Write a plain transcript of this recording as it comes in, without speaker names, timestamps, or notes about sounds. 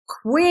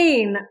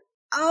Queen.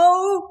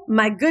 Oh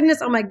my goodness.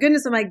 Oh my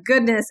goodness. Oh my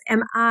goodness.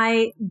 Am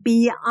I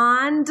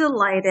beyond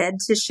delighted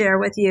to share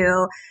with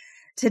you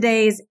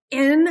today's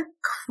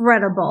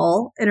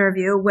incredible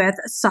interview with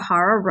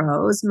Sahara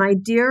Rose, my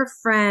dear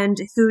friend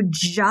who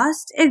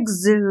just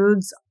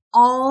exudes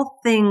all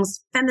things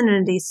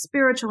femininity,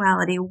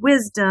 spirituality,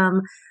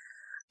 wisdom,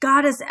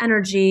 goddess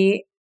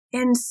energy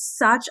in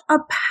such a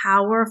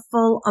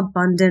powerful,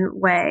 abundant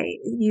way.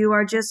 You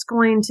are just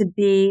going to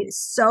be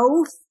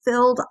so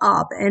filled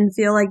up and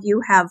feel like you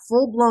have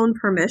full-blown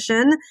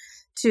permission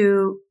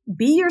to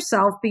be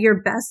yourself, be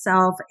your best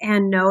self,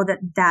 and know that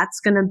that's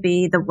going to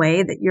be the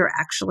way that you're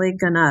actually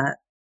going to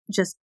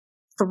just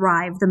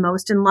thrive the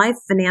most in life,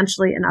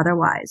 financially and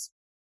otherwise.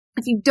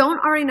 If you don't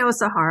already know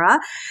Sahara,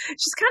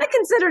 she's kind of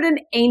considered an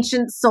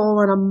ancient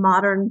soul in a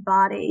modern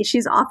body.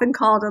 She's often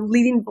called a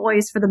leading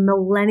voice for the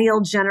millennial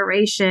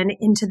generation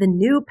into the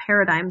new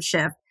paradigm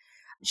shift.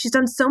 She's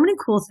done so many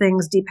cool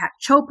things. Deepak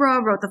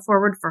Chopra wrote the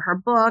foreword for her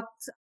book.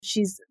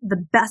 She's the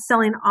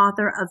best-selling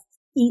author of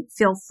Eat,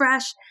 Feel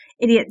Fresh,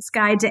 Idiot's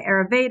Guide to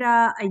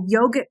Ayurveda, A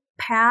Yogic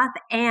Path,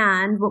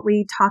 and what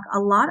we talk a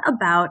lot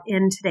about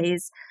in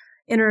today's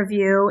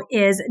interview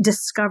is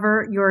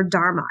Discover Your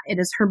Dharma. It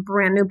is her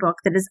brand new book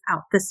that is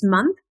out this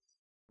month.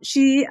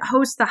 She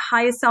hosts the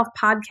Highest Self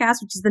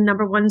podcast, which is the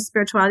 #1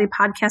 spirituality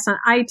podcast on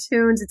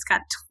iTunes. It's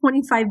got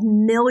 25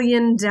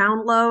 million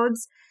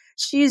downloads.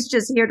 She's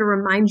just here to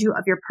remind you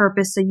of your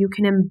purpose so you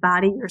can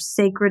embody your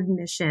sacred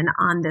mission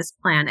on this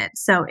planet.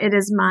 So it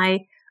is my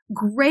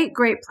great,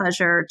 great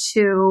pleasure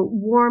to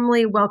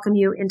warmly welcome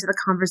you into the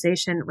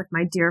conversation with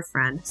my dear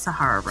friend,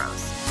 Sahara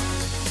Rose.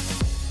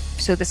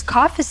 So this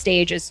kapha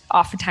stage is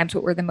oftentimes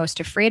what we're the most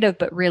afraid of,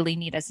 but really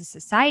need as a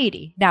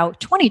society. Now,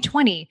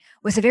 2020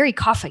 was a very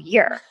kapha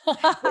year.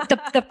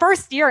 the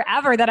first year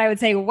ever that I would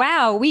say,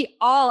 wow, we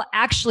all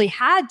actually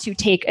had to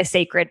take a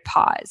sacred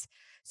pause.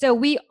 So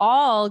we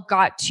all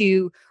got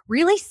to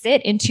really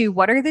sit into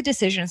what are the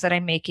decisions that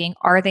I'm making?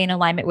 Are they in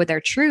alignment with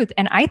our truth?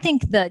 And I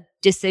think the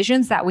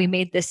decisions that we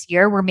made this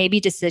year were maybe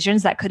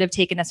decisions that could have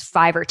taken us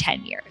 5 or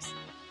 10 years.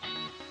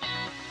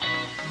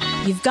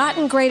 You've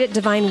gotten great at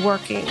divine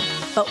working,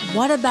 but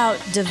what about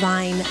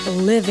divine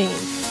living?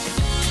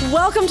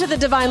 Welcome to the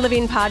Divine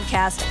Living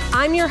Podcast.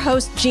 I'm your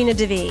host, Gina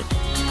DeVee.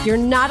 You're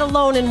not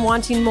alone in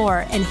wanting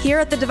more. And here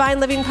at the Divine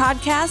Living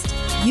Podcast,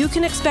 you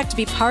can expect to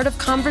be part of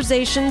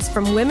conversations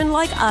from women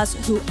like us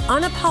who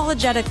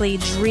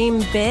unapologetically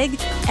dream big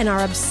and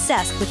are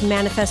obsessed with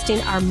manifesting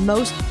our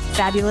most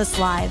fabulous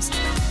lives.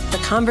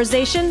 The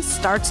conversation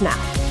starts now.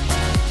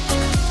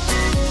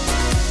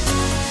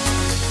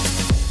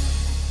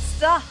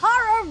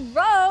 Sahara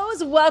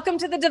Rose, welcome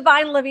to the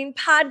Divine Living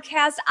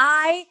Podcast.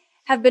 I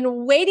have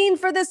been waiting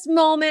for this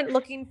moment,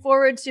 looking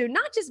forward to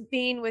not just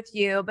being with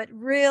you, but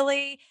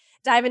really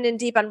diving in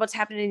deep on what's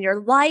happening in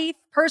your life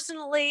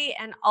personally,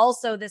 and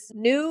also this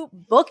new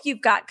book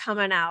you've got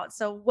coming out.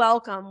 So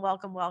welcome,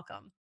 welcome,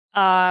 welcome.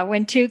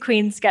 When two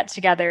queens get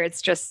together,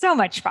 it's just so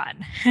much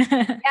fun.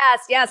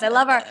 Yes. I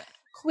love our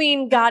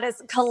Queen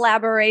Goddess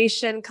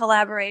collaboration.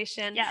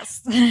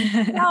 Yes.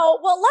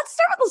 Well, let's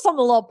start with something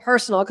a little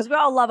personal because we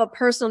all love a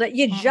personal.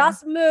 You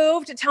just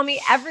moved. Tell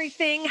me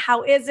everything.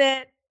 How is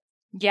it?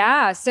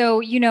 Yeah.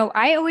 So,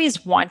 I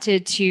always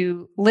wanted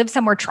to live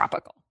somewhere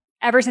tropical.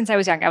 Ever since I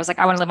was young, I was like,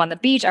 I want to live on the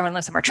beach. I want to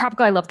live somewhere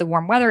tropical. I love the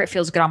warm weather. It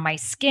feels good on my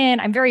skin.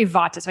 I'm very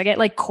Vata, so I get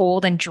like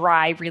cold and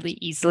dry really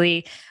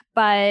easily.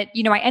 But,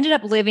 I ended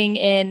up living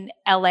in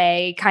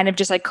LA kind of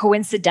just like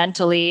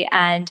coincidentally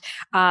and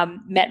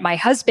met my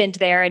husband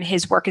there, and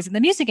his work is in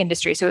the music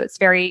industry. So it's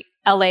very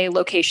LA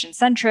location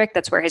centric.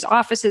 That's where his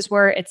offices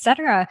were, et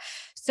cetera.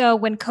 So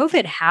when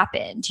COVID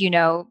happened,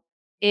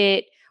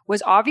 it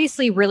was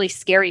obviously really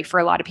scary for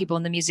a lot of people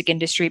in the music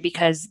industry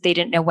because they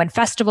didn't know when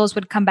festivals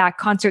would come back,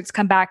 concerts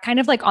come back, kind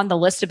of like on the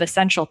list of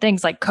essential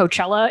things, like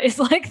Coachella is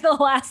like the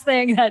last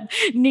thing that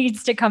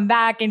needs to come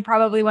back and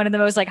probably one of the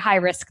most like high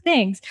risk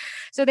things.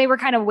 So they were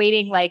kind of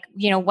waiting like,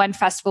 one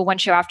festival, one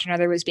show after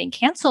another was being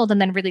canceled,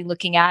 and then really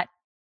looking at,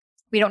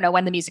 we don't know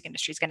when the music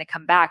industry is going to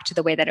come back to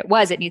the way that it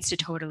was. It needs to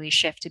totally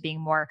shift to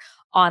being more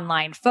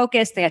online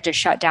focused. They had to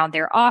shut down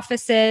their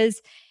offices.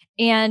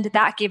 And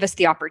that gave us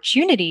the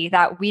opportunity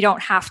that we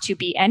don't have to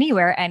be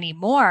anywhere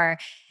anymore.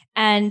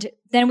 And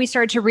then we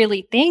started to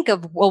really think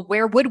of, well,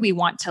 where would we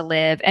want to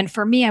live? And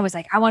for me, I was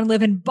like, I want to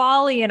live in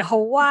Bali and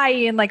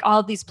Hawaii and like all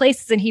of these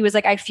places. And he was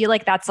like, I feel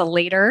like that's a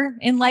later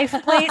in life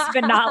place,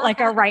 but not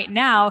like a right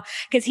now.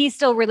 Cause he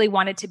still really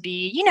wanted to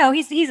be,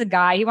 he's a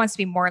guy, he wants to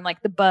be more in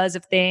like the buzz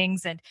of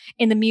things and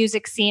in the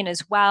music scene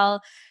as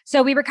well.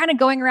 So we were kind of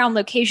going around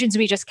locations.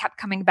 We just kept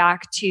coming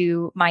back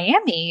to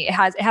Miami. It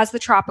has the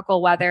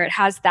tropical weather. It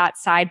has that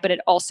side, but it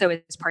also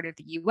is part of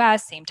the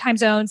US, same time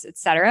zones, et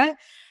cetera.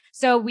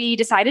 So we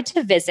decided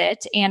to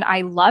visit and I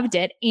loved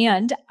it.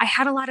 And I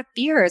had a lot of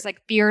fears, like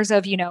fears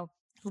of,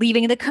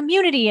 leaving the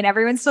community and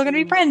everyone's still going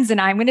to be friends and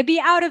I'm going to be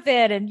out of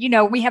it. And,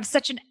 we have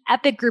such an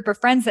epic group of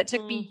friends that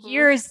took me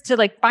years to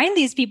like find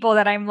these people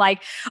that I'm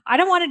like, I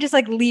don't want to just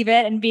like leave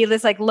it and be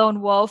this like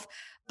lone wolf.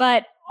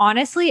 But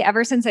honestly,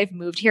 ever since I've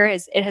moved here,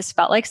 it has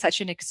felt like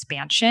such an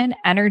expansion.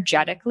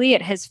 Energetically,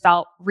 it has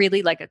felt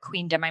really like a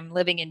queendom. I'm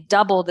living in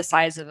double the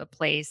size of a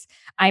place.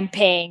 I'm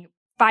paying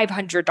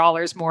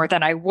 $500 more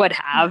than I would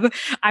have.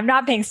 I'm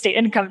not paying state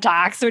income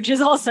tax, which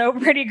is also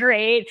pretty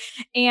great.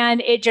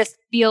 And it just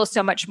feels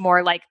so much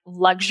more like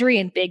luxury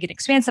and big and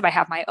expansive. I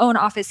have my own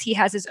office. He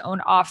has his own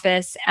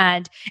office.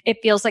 And it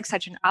feels like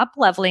such an up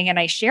leveling. And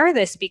I share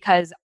this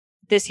because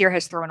this year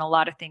has thrown a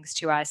lot of things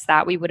to us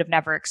that we would have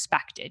never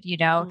expected,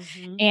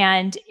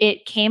 And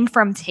it came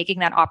from taking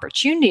that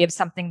opportunity of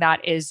something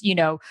that is,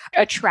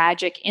 a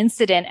tragic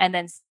incident and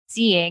then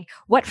seeing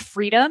what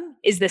freedom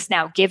is this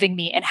now giving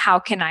me and how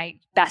can I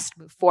best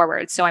move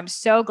forward. So I'm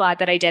so glad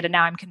that I did. And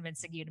now I'm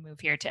convincing you to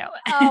move here too.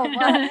 Oh,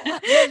 well,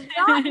 there's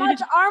not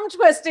much arm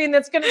twisting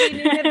that's going to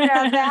be needed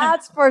there.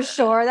 That's for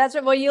sure. That's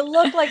right. Well, you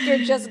look like you're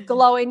just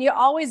glowing. You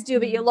always do,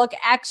 but you look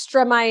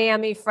extra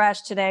Miami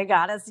fresh today,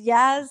 Goddess.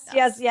 Yes.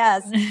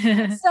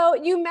 So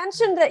you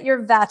mentioned that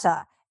you're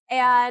Vata.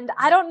 And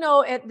I don't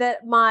know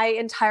that my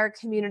entire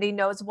community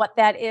knows what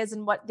that is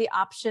and what the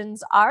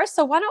options are.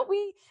 So why don't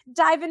we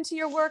dive into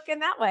your work in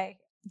that way?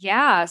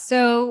 Yeah.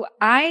 So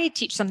I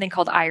teach something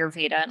called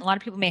Ayurveda. And a lot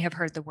of people may have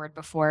heard the word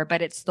before,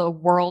 but it's the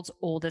world's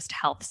oldest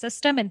health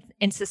system. And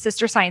it's the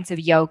sister science of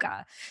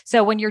yoga.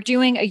 So when you're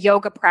doing a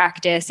yoga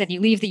practice and you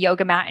leave the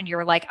yoga mat and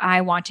you're like,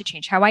 I want to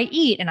change how I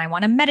eat and I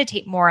want to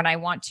meditate more and I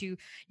want to,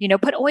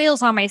 put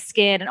oils on my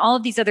skin and all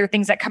of these other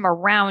things that come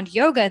around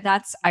yoga,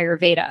 that's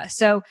Ayurveda.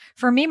 So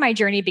for me, my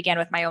journey began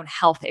with my own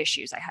health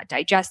issues. I had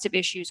digestive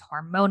issues,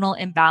 hormonal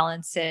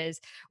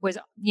imbalances, was,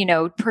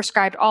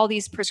 prescribed all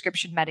these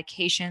prescription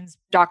medications.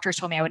 Doctors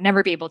told me I would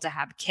never be able to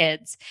have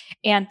kids.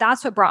 And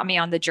that's what brought me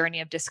on the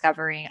journey of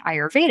discovering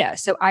Ayurveda.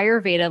 So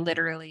Ayurveda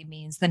literally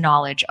means the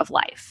knowledge of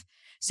life.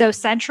 So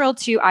central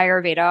to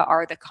Ayurveda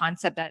are the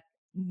concept that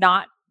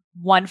not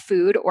one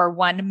food or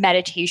one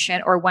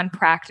meditation or one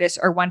practice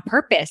or one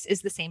purpose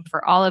is the same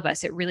for all of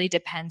us. It really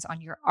depends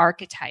on your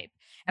archetype.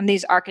 And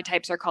these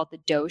archetypes are called the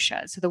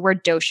doshas. So the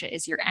word dosha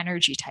is your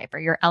energy type or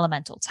your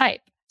elemental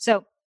type.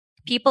 So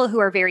people who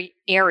are very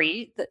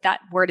airy,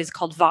 that word is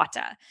called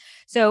vata.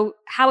 So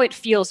how it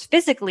feels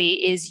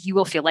physically is you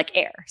will feel like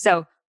air.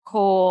 So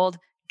cold,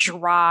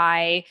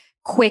 dry,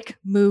 quick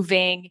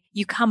moving.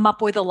 You come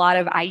up with a lot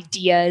of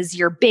ideas.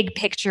 You're big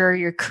picture,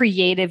 you're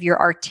creative, you're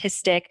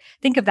artistic.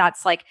 Think of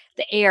that's like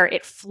the air.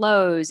 It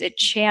flows, it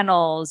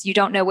channels. You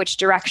don't know which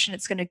direction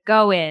it's going to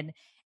go in.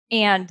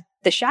 And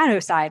the shadow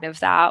side of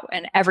that,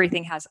 and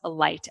everything has a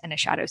light and a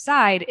shadow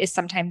side, is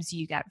sometimes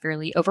you get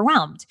really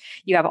overwhelmed.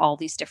 You have all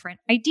these different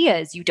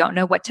ideas. You don't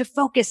know what to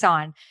focus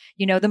on.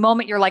 The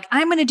moment you're like,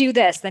 I'm going to do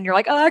this, then you're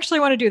like, oh, I actually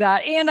want to do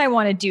that. And I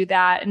want to do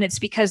that. And it's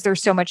because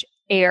there's so much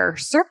air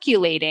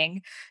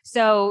circulating.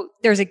 So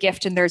there's a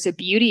gift and there's a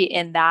beauty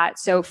in that.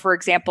 So for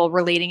example,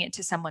 relating it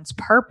to someone's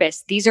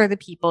purpose, these are the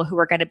people who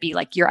are going to be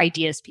like your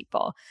ideas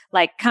people.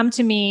 Like, come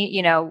to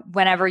me,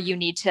 whenever you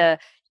need to,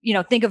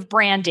 think of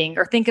branding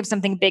or think of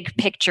something big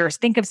pictures,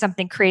 think of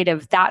something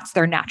creative. That's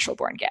their natural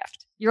born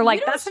gift. You're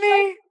like, that's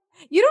me.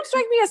 You don't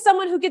strike me as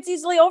someone who gets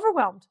easily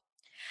overwhelmed.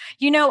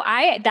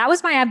 That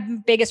was my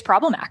biggest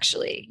problem,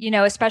 actually,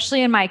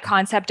 especially in my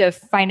concept of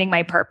finding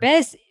my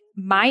purpose.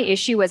 My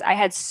issue was I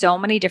had so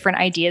many different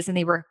ideas and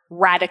they were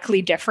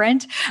radically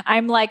different.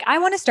 I'm like, I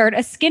want to start a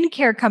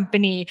skincare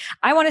company.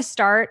 I want to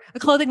start a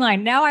clothing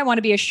line. Now I want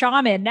to be a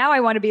shaman. Now I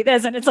want to be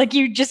this. And it's like,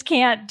 you just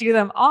can't do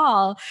them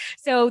all.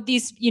 So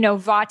these,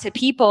 Vata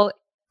people,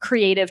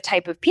 creative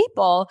type of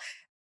people,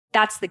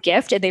 that's the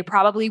gift. And they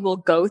probably will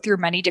go through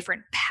many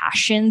different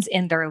passions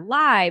in their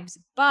lives,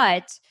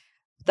 but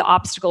the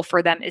obstacle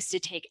for them is to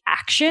take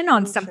action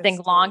on something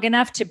long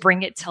enough to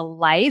bring it to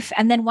life.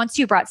 And then once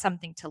you brought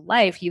something to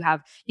life, you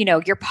have,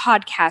 your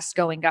podcast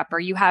going up or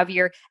you have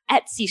your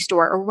Etsy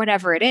store or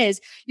whatever it is,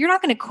 you're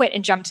not going to quit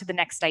and jump to the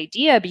next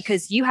idea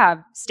because you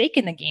have stake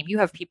in the game. You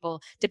have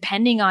people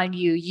depending on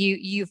you.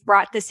 You've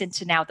brought this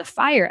into now the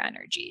fire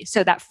energy.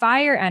 So that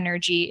fire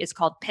energy is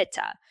called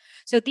Pitta.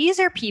 So these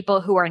are people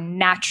who are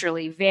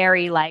naturally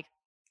very like,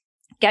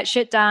 get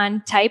shit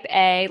done, type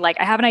A, like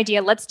I have an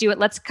idea, let's do it.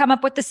 Let's come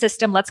up with the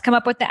system. Let's come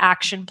up with the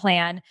action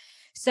plan.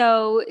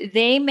 So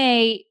they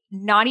may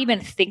not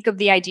even think of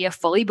the idea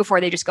fully before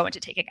they just go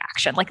into taking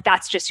action. Like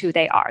that's just who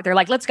they are. They're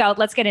like, let's go,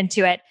 let's get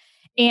into it.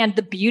 And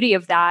the beauty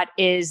of that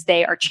is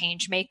they are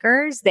change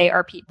makers. They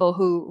are people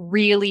who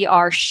really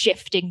are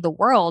shifting the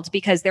world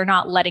because they're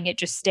not letting it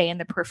just stay in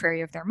the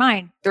periphery of their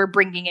mind. They're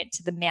bringing it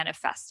to the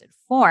manifested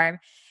form.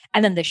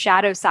 And then the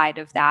shadow side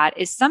of that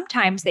is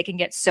sometimes they can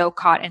get so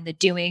caught in the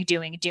doing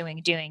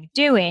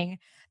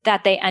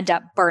that they end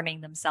up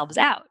burning themselves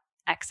out,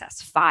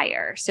 excess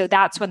fire. So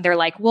that's when they're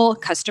like, well,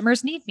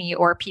 customers need me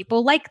or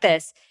people like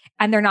this.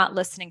 And they're not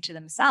listening to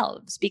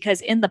themselves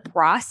because in the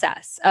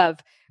process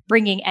of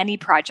bringing any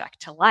project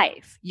to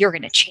life, you're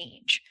going to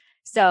change.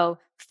 So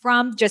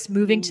from just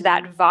moving to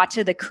that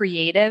Vata, the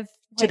creative,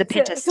 to the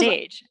Pitta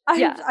stage.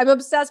 I'm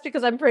obsessed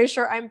because I'm pretty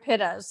sure I'm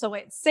Pitta. So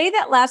wait, say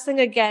that last thing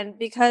again,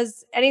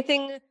 because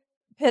anything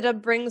Pitta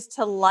brings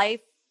to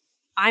life,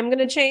 I'm going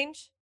to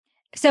change.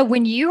 So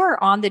when you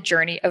are on the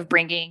journey of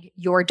bringing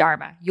your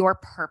Dharma, your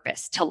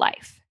purpose to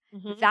life,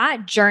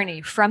 that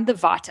journey from the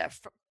Vata,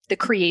 from the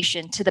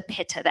creation to the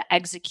Pitta, the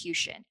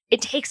execution,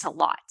 it takes a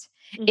lot.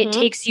 It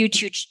takes you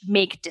to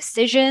make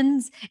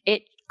decisions.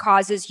 It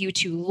causes you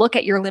to look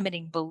at your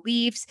limiting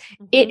beliefs.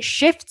 It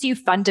shifts you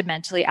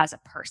fundamentally as a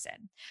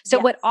person. So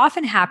what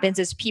often happens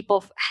is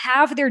people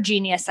have their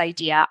genius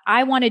idea.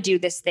 I want to do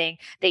this thing.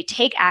 They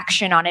take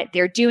action on it.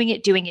 They're doing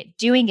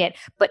it.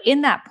 But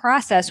in that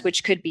process,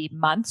 which could be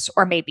months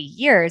or maybe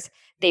years,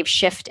 they've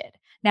shifted.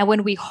 Now,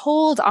 when we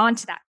hold on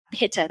to that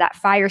Pitta, that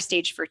fire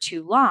stage for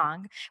too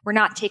long, we're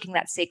not taking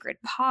that sacred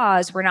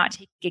pause. We're not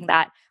taking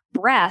that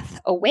breath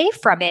away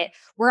from it.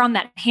 We're on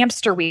that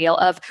hamster wheel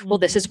of, well,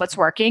 this is what's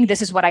working. This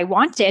is what I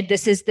wanted.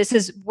 This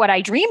is what I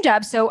dreamed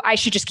of. So I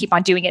should just keep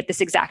on doing it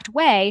this exact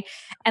way.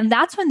 And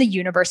that's when the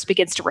universe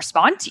begins to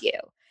respond to you.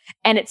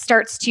 And it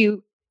starts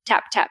to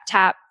tap, tap,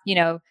 tap.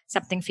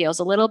 Something feels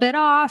a little bit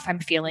off. I'm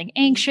feeling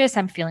anxious.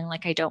 I'm feeling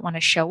like I don't want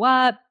to show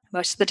up.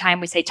 Most of the time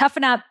we say,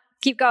 toughen up,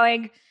 keep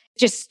going,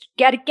 just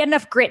get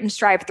enough grit and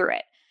strive through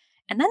it.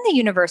 And then the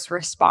universe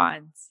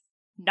responds,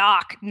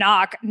 knock,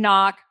 knock,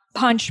 knock.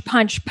 Punch,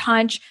 punch,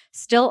 punch.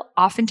 Still,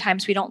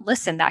 oftentimes we don't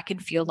listen. That can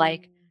feel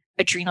like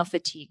adrenal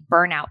fatigue,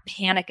 burnout,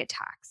 panic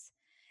attacks.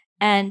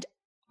 And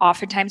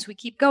oftentimes we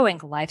keep going.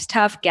 Life's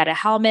tough. Get a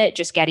helmet,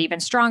 just get even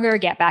stronger,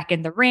 get back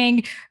in the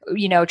ring,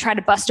 try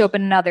to bust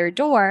open another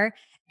door.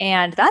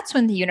 And that's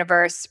when the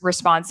universe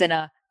responds in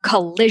a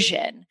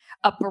collision,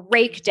 a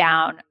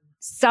breakdown,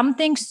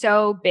 something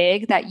so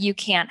big that you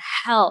can't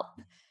help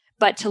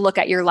but to look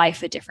at your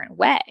life a different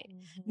way.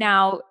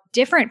 Now,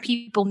 different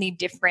people need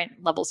different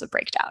levels of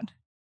breakdown.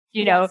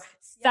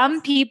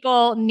 Some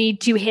people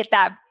need to hit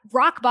that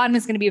rock bottom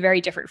is going to be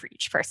very different for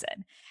each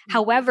person.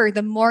 However,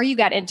 the more you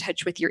get in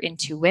touch with your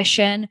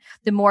intuition,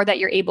 the more that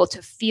you're able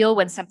to feel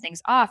when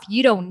something's off.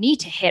 You don't need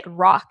to hit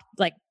rock,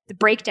 like the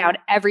breakdown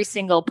every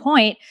single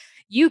point.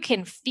 You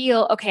can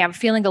feel, okay, I'm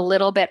feeling a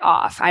little bit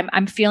off.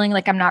 I'm feeling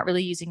like I'm not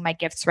really using my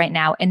gifts right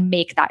now, and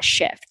make that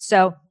shift.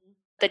 So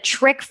the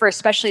trick for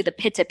especially the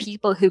Pitta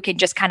people who can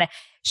just kind of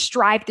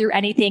strive through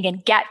anything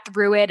and get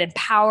through it and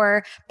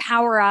power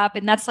up.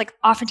 And that's like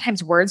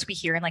oftentimes words we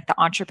hear in like the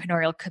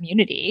entrepreneurial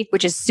community,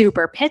 which is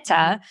super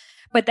Pitta.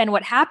 But then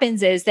what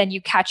happens is then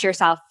you catch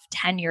yourself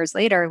 10 years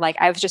later, like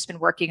I've just been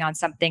working on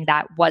something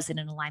that wasn't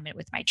in alignment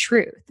with my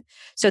truth.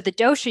 So the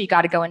dosha you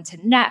got to go into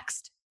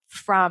next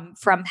from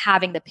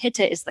having the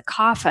Pitta is the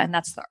Kapha, and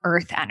that's the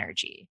earth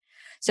energy.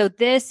 So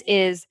this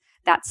is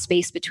that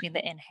space between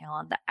the inhale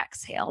and the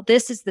exhale.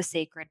 This is the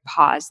sacred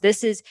pause.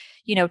 This is,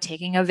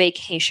 taking a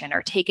vacation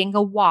or taking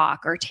a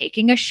walk or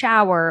taking a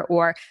shower,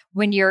 or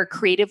when you're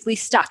creatively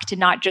stuck to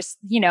not just,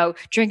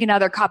 drink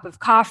another cup of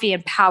coffee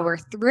and power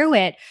through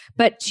it,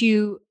 but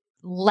to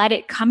let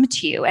it come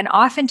to you. And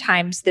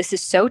oftentimes this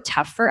is so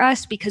tough for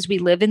us because we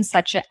live in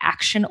such an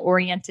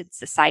action-oriented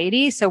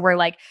society. So we're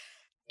like,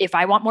 if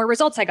I want more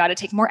results, I got to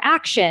take more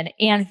action.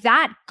 And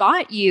that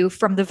got you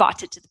from the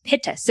Vata to the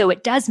Pitta. So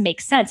it does make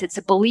sense. It's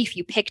a belief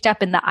you picked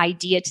up in the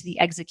idea to the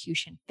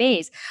execution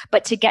phase.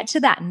 But to get to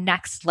that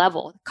next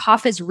level,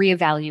 Kapha's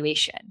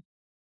reevaluation,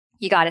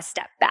 you got to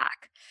step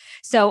back.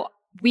 So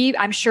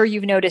I'm sure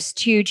you've noticed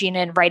too, Gina,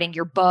 in writing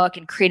your book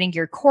and creating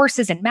your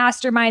courses and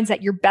masterminds,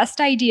 that your best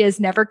ideas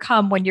never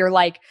come when you're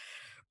like,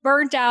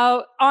 burnt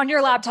out on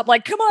your laptop,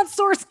 like, come on,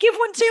 source, give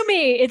one to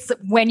me. It's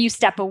when you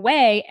step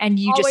away and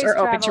you Always just are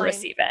traveling. open to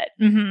receive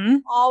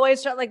it.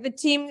 Always like the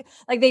team,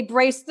 like they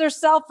brace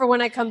themselves for when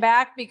I come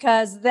back,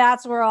 because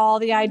that's where all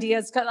the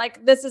ideas come.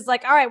 Like, this is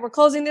like, all right, we're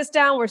closing this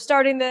down. We're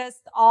starting this.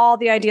 All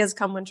the ideas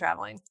come when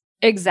traveling.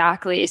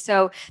 Exactly.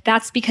 So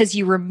that's because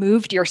you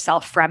removed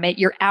yourself from it.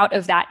 You're out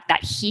of that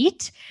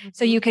heat.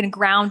 So you can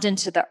ground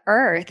into the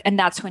earth, and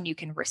that's when you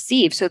can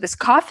receive. So this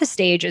Kapha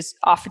stage is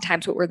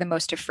oftentimes what we're the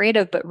most afraid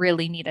of, but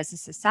really need as a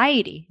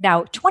society.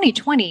 Now,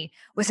 2020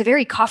 was a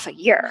very Kapha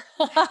year.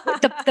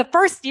 the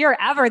first year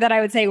ever that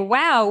I would say,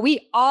 wow,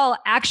 we all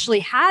actually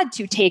had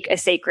to take a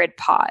sacred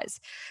pause.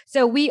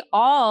 So we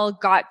all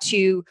got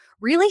to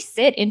really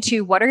sit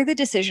into, what are the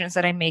decisions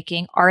that I'm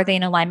making? Are they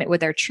in alignment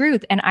with our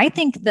truth? And I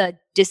think the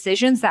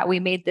decisions that we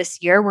made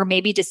this year were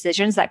maybe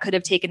decisions that could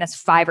have taken us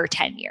 5 or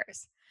 10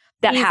 years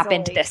that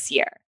happened this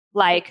year.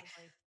 Like,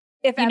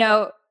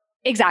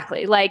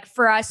 exactly. Like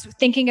for us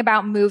thinking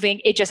about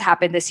moving, it just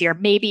happened this year.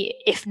 Maybe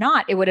if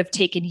not, it would have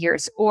taken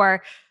years,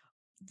 or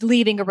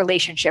leaving a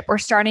relationship or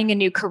starting a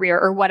new career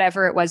or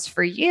whatever it was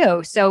for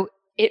you. So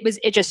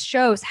it just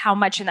shows how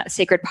much in that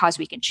sacred pause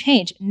we can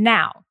change.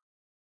 Now,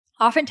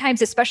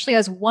 oftentimes, especially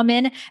as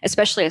women,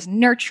 especially as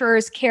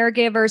nurturers,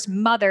 caregivers,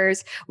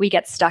 mothers, we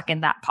get stuck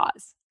in that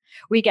pause.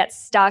 We get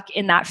stuck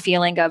in that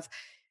feeling of,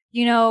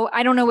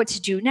 I don't know what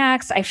to do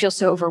next. I feel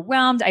so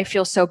overwhelmed. I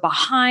feel so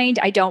behind.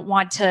 I don't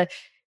want to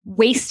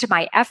waste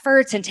my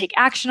efforts and take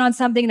action on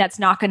something that's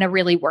not going to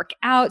really work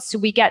out. So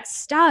we get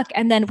stuck,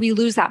 and then we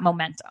lose that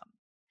momentum.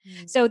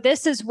 So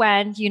this is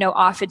when,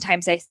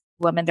 oftentimes I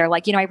women, they're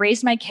like, I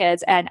raised my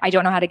kids and I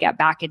don't know how to get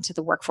back into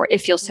the workforce. It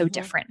feels so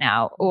different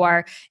now.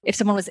 Or if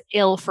someone was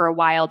ill for a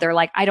while, they're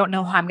like, I don't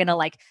know how I'm going to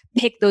like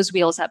pick those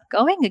wheels up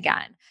going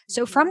again.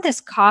 So from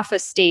this CAFA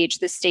stage,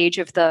 the stage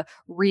of the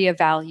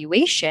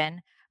reevaluation,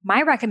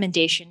 my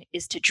recommendation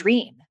is to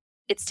dream.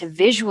 It's to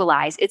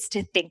visualize. It's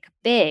to think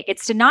big.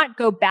 It's to not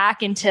go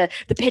back into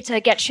the pit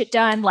to get shit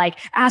done, like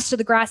ass to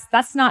the grass.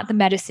 That's not the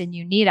medicine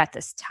you need at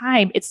this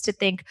time. It's to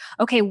think,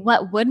 okay,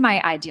 what would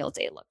my ideal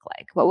day look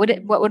like? What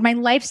would my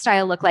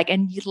lifestyle look like?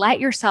 And you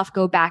let yourself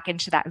go back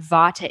into that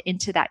vata,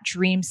 into that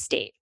dream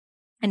state.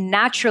 And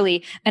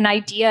naturally, an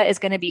idea is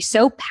going to be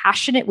so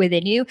passionate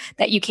within you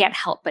that you can't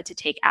help but to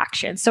take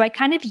action. So I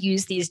kind of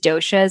use these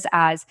doshas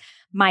as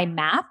my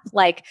map,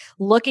 like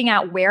looking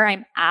at where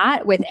I'm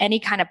at with any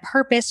kind of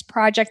purpose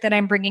project that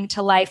I'm bringing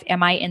to life.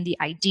 Am I in the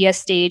idea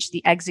stage,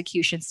 the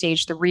execution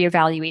stage, the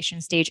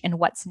reevaluation stage, and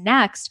what's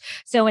next?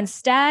 So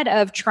instead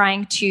of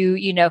trying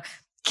to,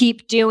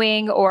 keep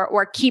doing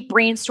or keep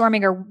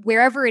brainstorming or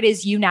wherever it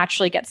is you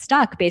naturally get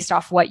stuck based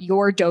off what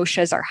your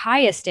doshas are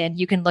highest in,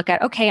 you can look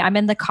at, okay, I'm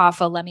in the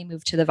kapha, let me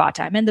move to the vata.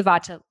 I'm in the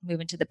vata,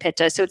 move into the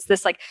pitta. So it's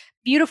this like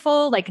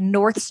beautiful like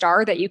North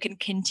Star that you can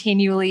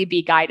continually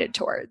be guided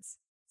towards.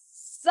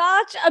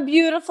 Such a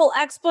beautiful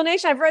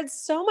explanation. I've read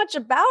so much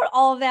about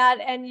all of that,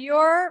 and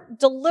your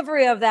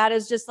delivery of that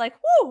is just like,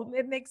 whoo,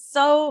 it makes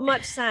so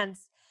much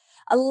sense.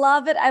 I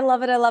love it. I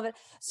love it. I love it.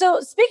 So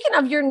speaking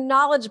of your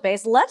knowledge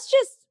base, let's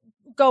just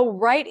go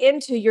right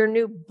into your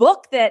new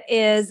book that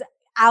is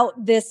out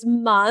this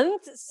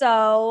month.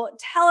 So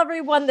tell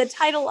everyone the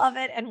title of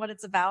it and what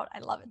it's about. I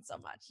love it so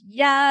much.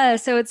 Yeah.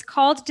 So it's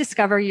called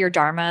Discover Your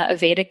Dharma, a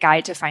Vedic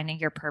Guide to Finding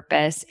Your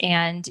Purpose.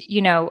 And,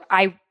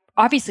 I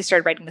obviously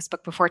started writing this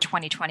book before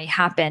 2020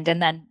 happened. And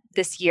then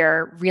this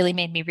year really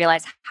made me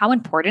realize how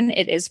important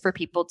it is for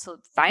people to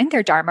find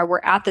their Dharma.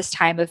 We're at this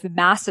time of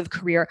massive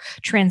career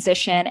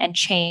transition and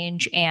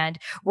change, and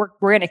we're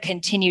going to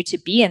continue to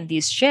be in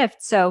these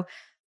shifts. So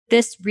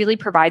this really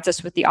provides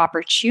us with the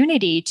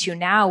opportunity to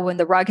now, when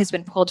the rug has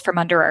been pulled from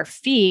under our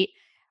feet,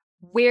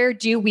 where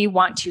do we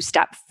want to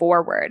step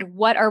forward?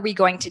 What are we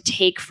going to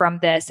take from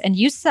this and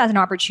use this as an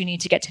opportunity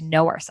to get to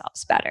know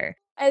ourselves better?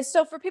 And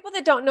so for people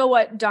that don't know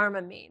what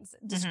Dharma means,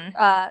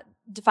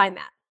 define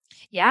that.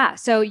 Yeah.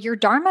 So your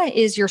Dharma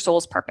is your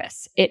soul's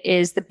purpose. It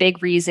is the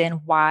big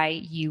reason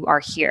why you are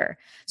here.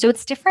 So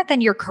it's different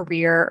than your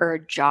career or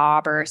a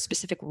job or a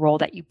specific role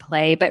that you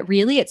play, but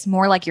really it's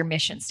more like your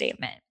mission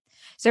statement.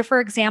 So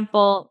for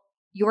example,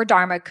 your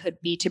Dharma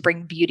could be to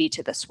bring beauty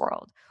to this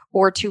world,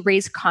 or to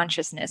raise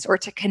consciousness, or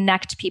to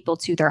connect people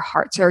to their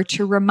hearts, or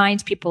to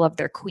remind people of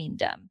their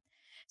queendom.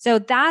 So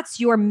that's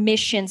your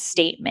mission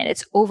statement.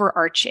 It's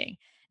overarching.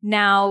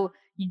 Now,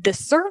 the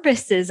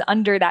services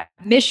under that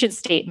mission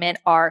statement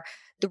are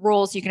the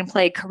roles you can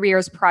play,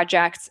 careers,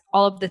 projects,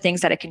 all of the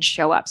things that it can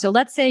show up. So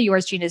let's say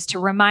yours, Gina, is to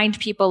remind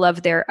people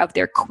of their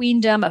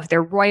queendom, of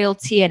their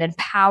royalty, and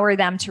empower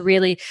them to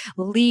really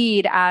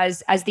lead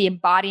as the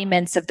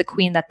embodiments of the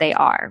queen that they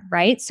are,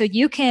 right? So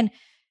you can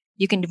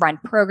run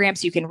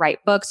programs, you can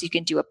write books, you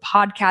can do a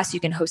podcast, you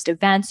can host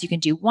events, you can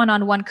do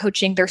one-on-one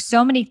coaching. There's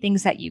so many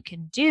things that you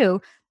can do.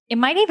 It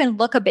might even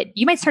look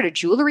you might start a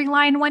jewelry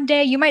line one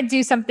day. You might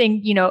do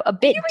something, a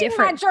bit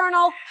different. My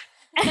journal.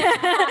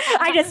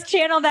 I just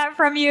channeled that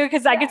from you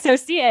because I could so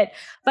see it.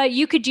 But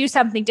you could do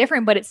something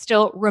different, but it's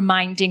still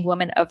reminding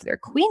women of their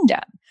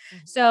queendom. Mm-hmm.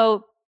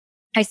 So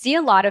I see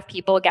a lot of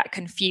people get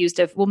confused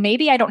of, well,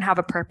 maybe I don't have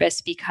a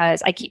purpose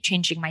because I keep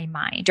changing my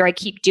mind or I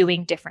keep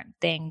doing different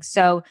things.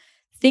 So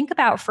think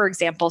about, for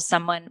example,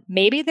 someone,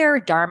 maybe their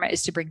Dharma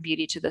is to bring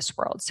beauty to this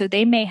world. So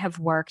they may have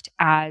worked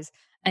as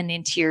an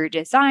interior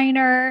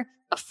designer,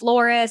 a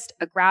florist,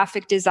 a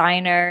graphic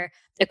designer,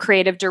 a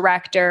creative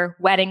director,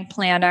 wedding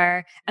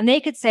planner, and they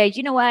could say,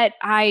 you know what,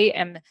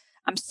 I'm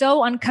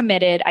so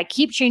uncommitted. I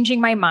keep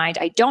changing my mind.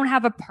 I don't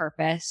have a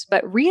purpose,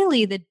 but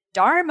really the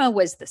Dharma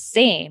was the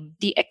same.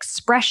 The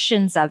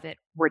expressions of it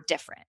were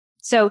different.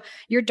 So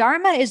your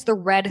Dharma is the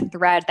red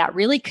thread that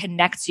really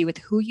connects you with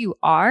who you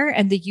are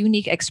and the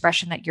unique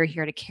expression that you're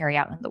here to carry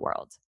out in the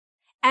world.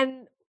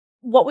 And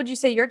what would you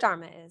say your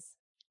Dharma is?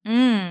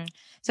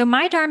 So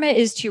my Dharma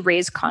is to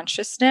raise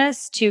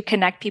consciousness, to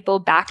connect people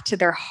back to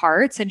their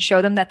hearts and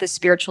show them that the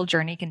spiritual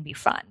journey can be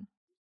fun.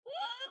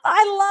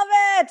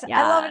 I love it.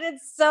 Yeah. I love it.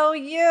 It's so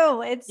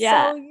you. It's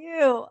so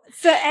you.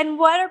 So, and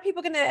what are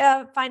people going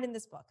to find in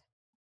this book?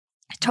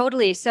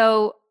 Totally.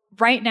 So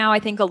right now, I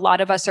think a lot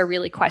of us are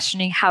really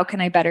questioning, how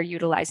can I better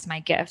utilize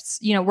my gifts?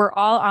 We're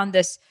all on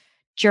this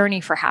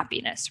journey for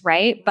happiness,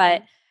 right?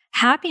 But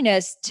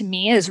happiness to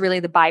me is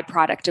really the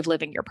byproduct of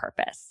living your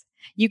purpose.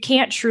 You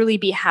can't truly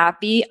be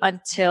happy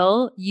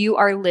until you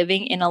are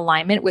living in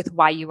alignment with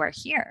why you are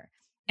here.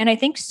 And I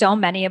think so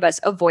many of us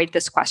avoid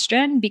this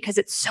question because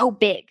it's so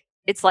big.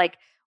 It's like,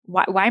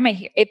 why am I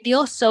here? It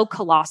feels so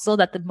colossal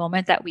that the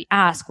moment that we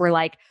ask, we're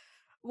like,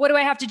 what do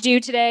I have to do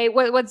today?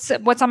 What's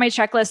on my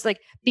checklist?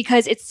 Like,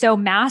 because it's so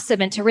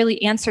massive. And to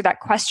really answer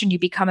that question, you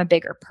become a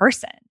bigger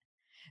person.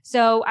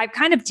 So I've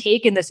kind of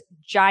taken this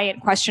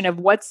giant question of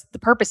what's the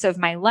purpose of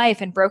my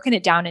life and broken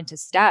it down into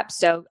steps.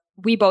 So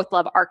we both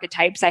love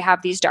archetypes. I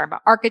have these Dharma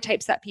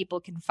archetypes that people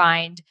can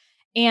find,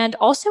 and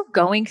also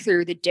going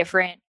through the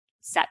different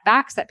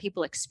setbacks that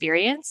people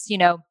experience.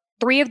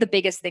 Three of the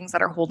biggest things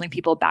that are holding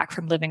people back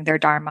from living their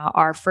Dharma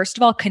are, first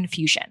of all,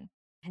 confusion.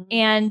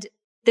 And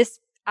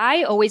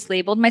I always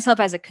labeled myself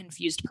as a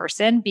confused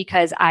person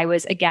because I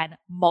was, again,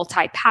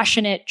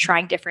 multi-passionate,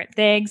 trying different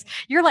things.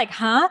 You're like,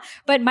 huh?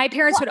 But my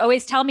parents would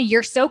always tell me,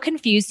 you're so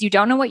confused. You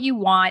don't know what you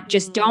want.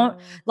 Just don't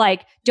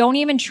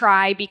even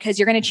try because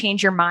you're going to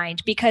change your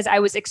mind, because I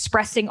was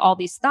expressing all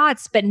these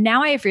thoughts. But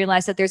now I've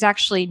realized that there's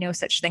actually no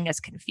such thing as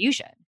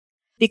confusion,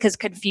 because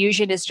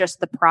confusion is just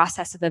the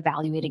process of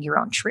evaluating your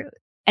own truth.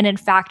 And in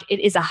fact, it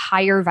is a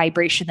higher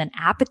vibration than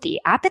apathy.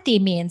 Apathy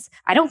means,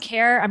 I don't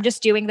care. I'm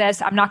just doing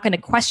this. I'm not going to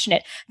question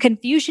it.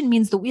 Confusion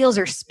means the wheels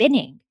are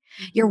spinning.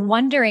 You're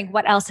wondering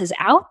what else is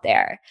out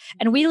there.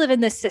 And we live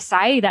in this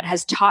society that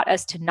has taught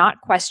us to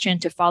not question,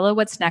 to follow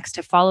what's next,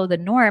 to follow the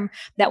norm,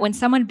 that when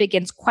someone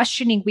begins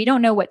questioning, we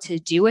don't know what to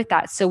do with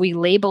that. So we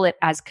label it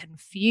as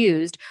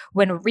confused,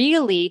 when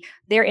really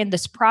they're in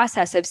this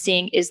process of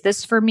seeing, is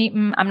this for me?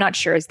 I'm not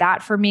sure. Is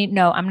that for me?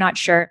 No, I'm not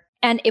sure.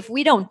 And if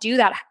we don't do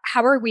that,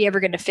 how are we ever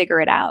going to figure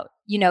it out?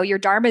 Your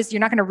Dharma is, you're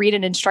not going to read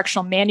an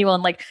instructional manual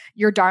and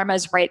your Dharma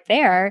is right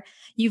there.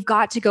 You've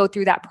got to go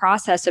through that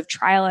process of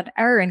trial and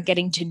error and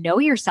getting to know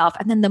yourself.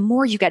 And then the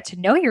more you get to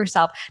know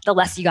yourself, the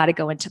less you got to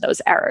go into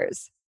those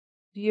errors.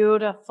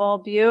 Beautiful,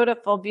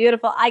 beautiful,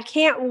 beautiful. I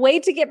can't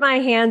wait to get my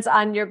hands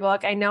on your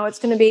book. I know it's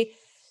going to be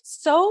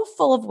so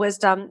full of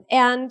wisdom.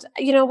 And,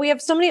 we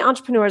have so many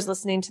entrepreneurs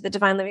listening to the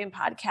Divine Living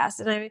podcast.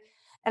 And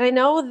I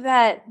know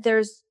that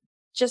there's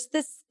just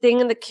this thing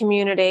in the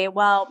community.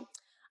 Well,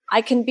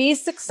 I can be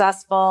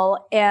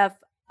successful if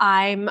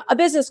I'm a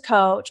business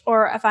coach,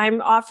 or if I'm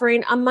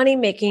offering a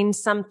money-making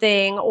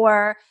something,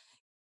 or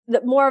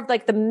more of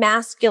the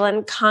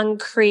masculine,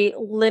 concrete,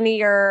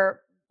 linear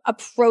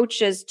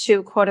approaches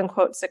to quote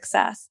unquote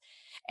success.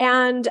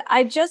 And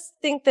I just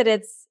think that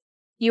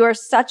you are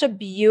such a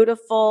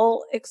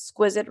beautiful,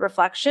 exquisite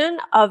reflection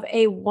of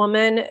a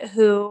woman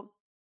who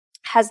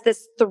has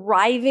this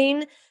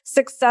thriving,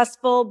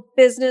 successful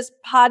business,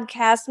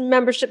 podcast,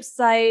 membership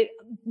site,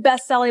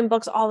 best-selling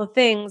books, all the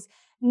things,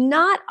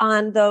 not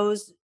on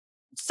those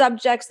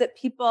subjects that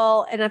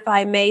people, and if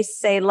I may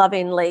say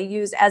lovingly,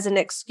 use as an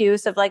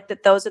excuse of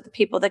that those are the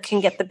people that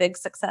can get the big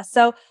success.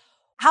 So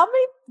how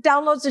many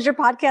downloads does your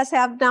podcast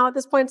have now at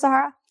this point,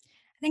 Sahara?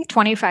 I think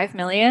 25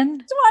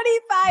 million.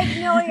 25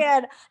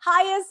 million.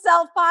 Highest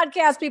self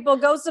podcast. People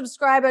go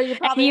subscribe.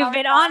 You've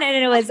been on it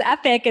and it was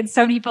epic. And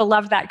so many people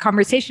love that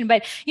conversation.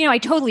 But, I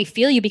totally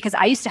feel you, because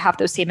I used to have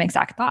those same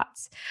exact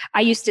thoughts.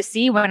 I used to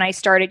see when I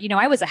started,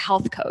 I was a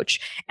health coach.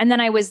 And then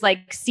I was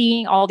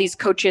seeing all these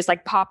coaches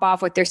pop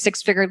off with their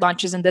 6-figure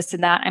launches and this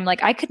and that. I'm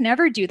I could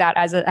never do that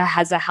as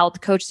a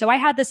health coach. So I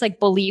had this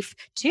belief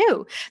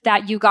too,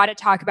 that you got to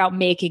talk about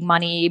making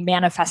money,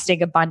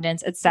 manifesting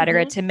abundance, et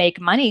cetera, to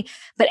make money.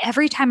 But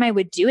every time I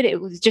would do it, it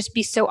would just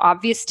be so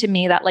obvious to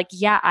me that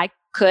I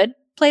could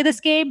play this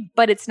game,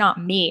 but it's not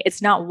me.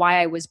 It's not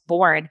why I was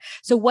born.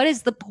 So what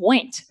is the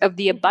point of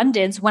the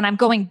abundance when I'm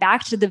going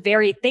back to the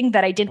very thing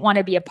that I didn't want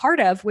to be a part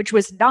of, which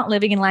was not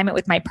living in alignment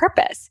with my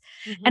purpose?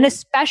 And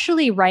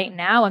especially right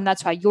now, and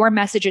that's why your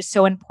message is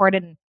so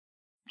important.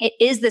 It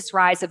is this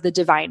rise of the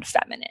divine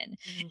feminine.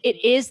 It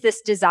is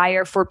this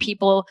desire for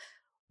people,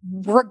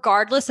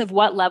 regardless of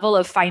what level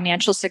of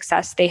financial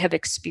success they have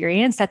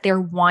experienced, that they're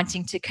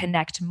wanting to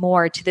connect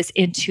more to this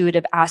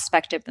intuitive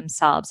aspect of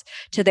themselves,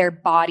 to their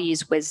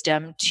body's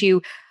wisdom, to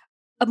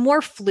a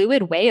more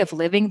fluid way of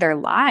living their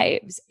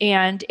lives.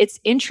 And it's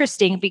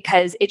interesting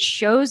because it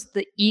shows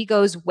the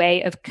ego's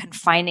way of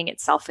confining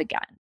itself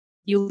again.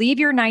 You leave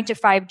your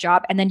 9-to-5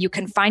 job and then you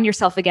confine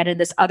yourself again in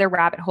this other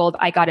rabbit hole of,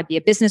 I got to be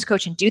a business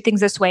coach and do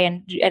things this way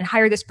and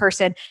hire this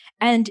person.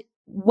 And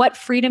what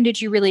freedom did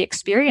you really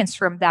experience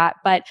from that?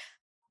 But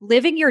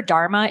living your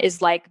Dharma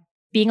is like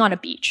being on a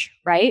beach,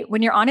 right?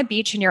 When you're on a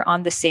beach and you're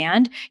on the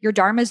sand, your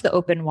Dharma is the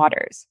open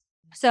waters.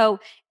 So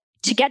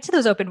to get to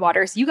those open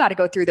waters, you got to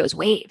go through those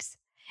waves.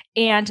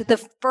 And the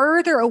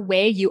further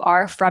away you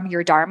are from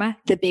your Dharma,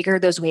 the bigger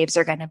those waves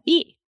are going to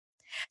be.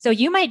 So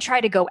you might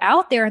try to go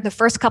out there and the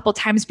first couple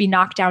times be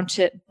knocked down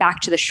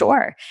back to the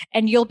shore,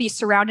 and you'll be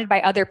surrounded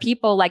by other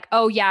people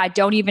oh yeah,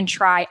 don't even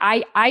try.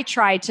 I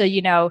tried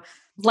to,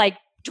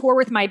 tour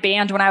with my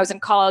band when I was in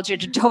college.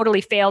 It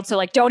totally failed.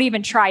 So don't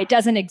even try. It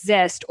doesn't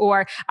exist.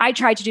 Or I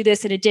tried to do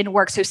this and it didn't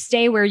work. So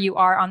stay where you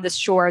are on the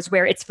shores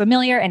where it's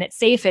familiar and it's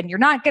safe and you're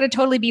not going to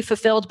totally be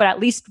fulfilled, but at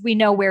least we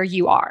know where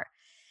you are.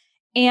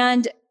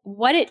 And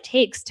what it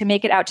takes to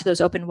make it out to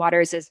those open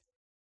waters is,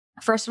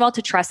 first of all,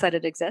 to trust that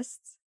it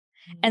exists.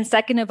 And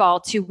second of all,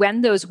 to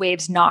when those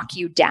waves knock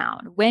you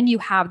down, when you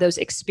have those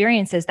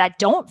experiences that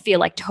don't feel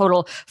like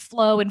total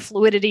flow and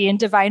fluidity and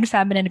divine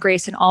feminine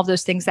grace and all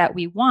those things that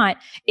we want,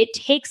 it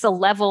takes a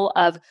level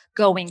of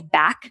going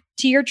back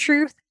to your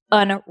truth,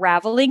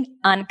 unraveling,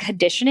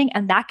 unconditioning,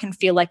 and that can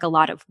feel like a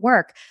lot of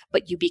work,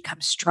 but you become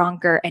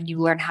stronger and you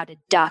learn how to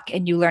duck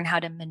and you learn how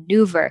to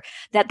maneuver,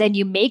 that then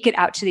you make it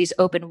out to these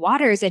open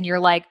waters and you're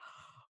like,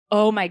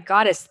 oh my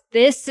goddess,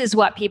 this is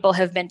what people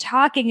have been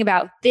talking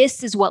about.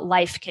 This is what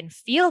life can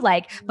feel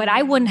like. But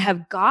I wouldn't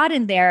have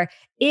gotten there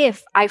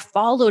if I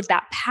followed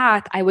that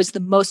path I was the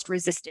most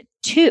resistant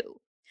to.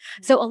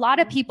 So a lot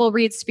of people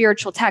read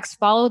spiritual texts,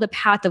 follow the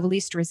path of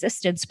least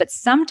resistance, but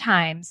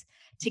sometimes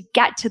to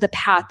get to the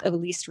path of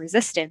least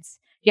resistance,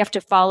 you have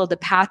to follow the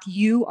path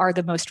you are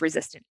the most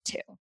resistant to.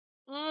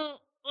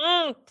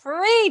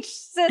 Preach,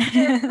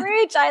 sister,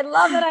 preach. I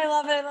love it. I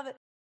love it. I love it.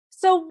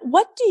 So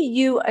what do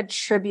you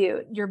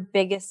attribute your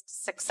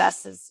biggest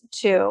successes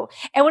to?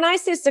 And when I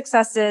say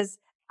successes,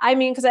 I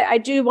mean, because I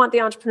do want the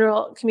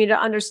entrepreneurial community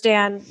to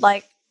understand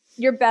like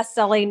your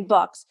best-selling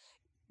books,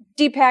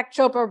 Deepak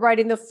Chopra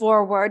writing the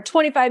foreword,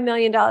 $25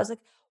 million. Like,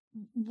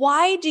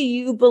 why do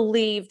you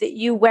believe that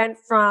you went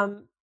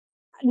from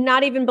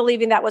not even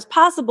believing that was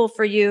possible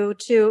for you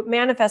to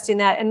manifesting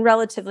that in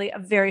relatively a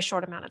very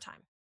short amount of time?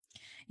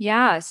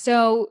 Yeah.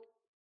 So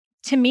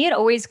to me, it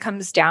always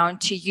comes down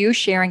to you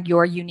sharing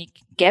your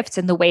unique gifts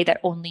in the way that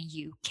only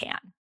you can.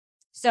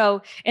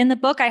 So in the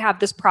book, I have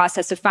this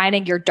process of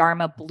finding your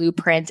Dharma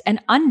blueprint. And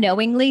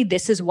unknowingly,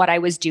 this is what I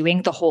was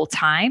doing the whole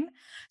time.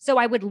 So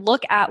I would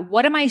look at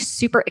what am I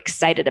super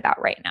excited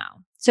about right now?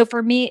 So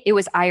for me, it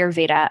was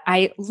Ayurveda.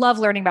 I love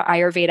learning about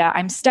Ayurveda.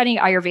 I'm studying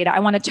Ayurveda. I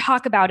want to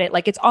talk about it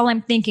like it's all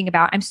I'm thinking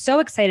about. I'm so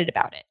excited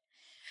about it.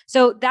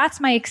 So that's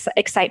my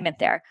excitement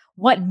there.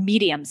 What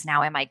mediums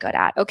now am I good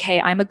at? Okay,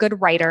 I'm a good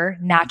writer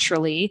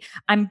naturally.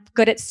 I'm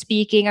good at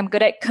speaking. I'm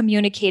good at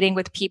communicating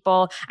with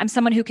people. I'm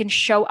someone who can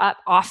show up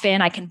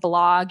often. I can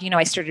blog.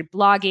 I started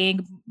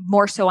blogging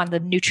more so on the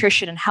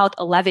nutrition and health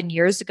 11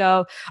 years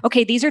ago.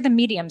 Okay, these are the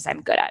mediums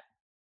I'm good at.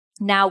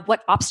 Now,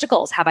 what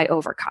obstacles have I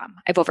overcome?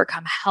 I've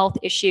overcome health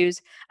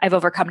issues. I've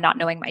overcome not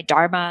knowing my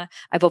Dharma.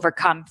 I've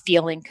overcome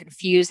feeling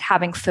confused,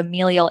 having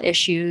familial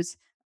issues.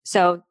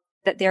 So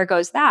there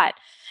goes that.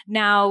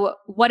 Now,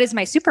 what is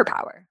my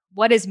superpower?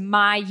 What is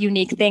my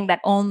unique thing that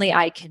only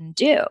I can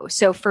do?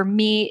 So for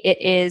me, it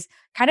is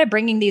kind of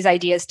bringing these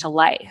ideas to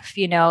life,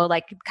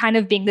 like kind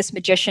of being this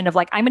magician of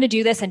like, I'm going to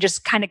do this and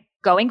just kind of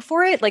going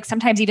for it. Like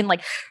sometimes even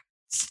like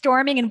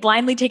storming and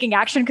blindly taking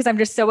action because I'm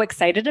just so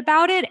excited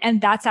about it. And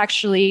that's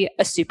actually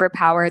a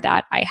superpower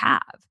that I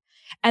have.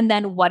 And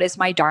then what is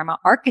my Dharma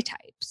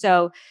archetype?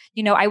 So,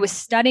 I was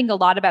studying a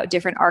lot about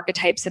different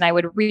archetypes and I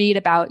would read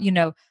about,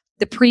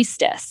 the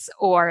priestess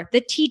or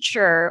the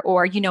teacher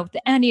or,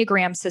 the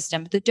Enneagram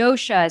system, the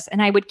doshas. And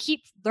I would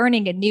keep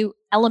learning a new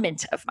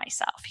element of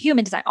myself,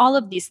 human design, all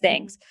of these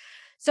things.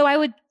 So I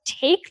would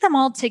take them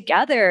all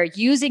together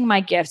using my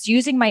gifts,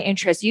 using my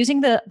interests,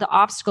 using the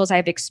obstacles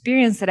I've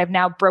experienced that I've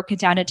now broken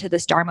down into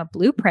this Dharma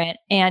blueprint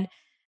and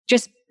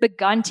just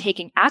begun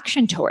taking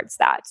action towards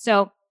that.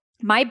 So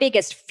my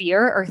biggest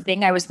fear or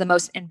thing I was the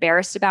most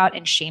embarrassed about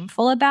and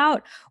shameful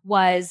about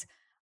was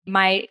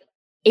my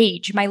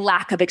age, my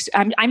lack of,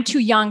 I'm too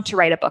young to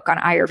write a book on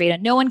Ayurveda.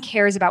 No one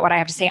cares about what I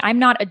have to say. I'm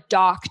not a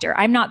doctor.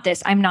 I'm not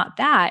this. I'm not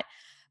that.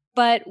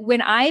 But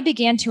when I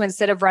began to,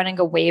 instead of running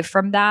away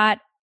from that,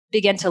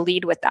 begin to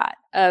lead with that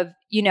of,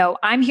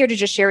 I'm here to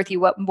just share with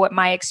you what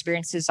my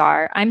experiences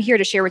are. I'm here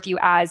to share with you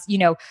as,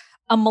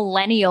 a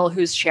millennial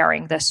who's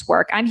sharing this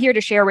work. I'm here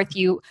to share with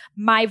you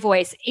my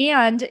voice.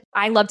 And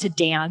I love to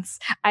dance.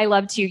 I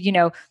love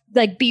to,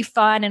 like be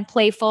fun and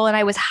playful. And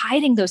I was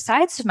hiding those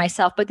sides of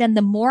myself. But then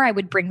the more I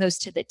would bring those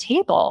to the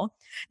table,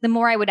 the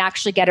more I would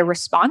actually get a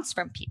response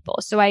from people.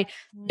 So I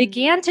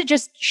began to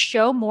just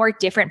show more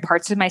different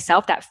parts of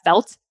myself that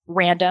felt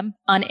random,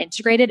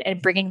 unintegrated,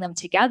 and bringing them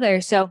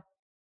together. So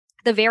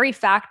the very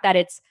fact that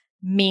it's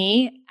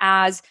me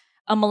as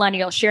a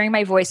millennial sharing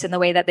my voice in the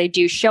way that they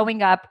do,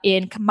 showing up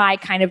in my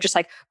kind of just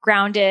like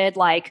grounded,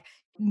 like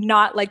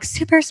not like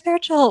super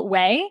spiritual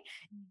way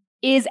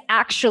is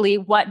actually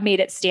what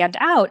made it stand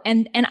out.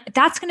 And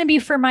that's going to be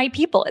for my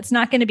people. It's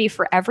not going to be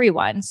for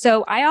everyone.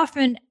 So I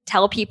often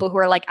tell people who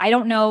are like, I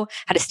don't know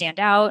how to stand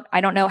out.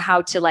 I don't know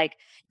how to like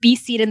be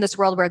seen in this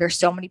world where there's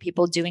so many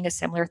people doing a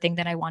similar thing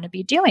that I want to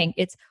be doing.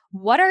 It's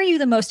what are you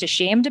the most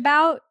ashamed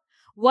about?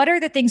 What are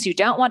the things you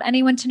don't want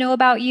anyone to know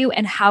about you?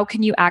 And how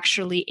can you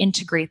actually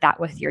integrate that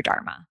with your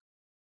Dharma?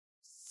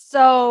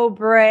 So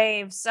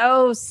brave,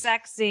 so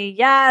sexy.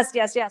 Yes,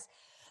 yes, yes.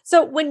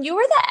 So when you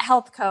were that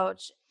health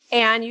coach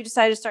and you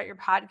decided to start your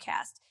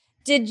podcast,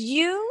 did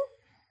you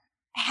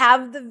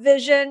have the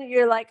vision?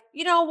 You're like,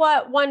 you know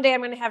what? One day I'm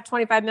going to have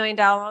 $25 million.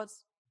 No.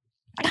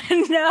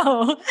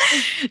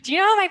 Do you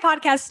know how my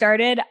podcast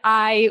started?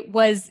 I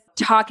was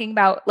talking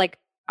about like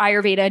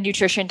Ayurveda,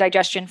 nutrition,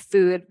 digestion,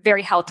 food,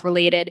 very health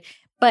related.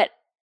 But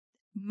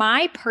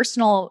my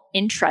personal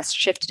interest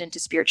shifted into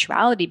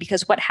spirituality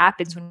because what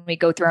happens when we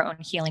go through our own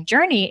healing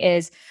journey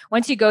is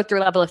once you go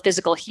through a level of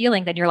physical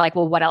healing, then you're like,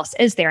 well, what else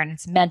is there? And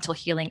it's mental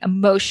healing,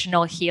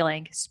 emotional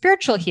healing,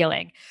 spiritual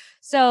healing.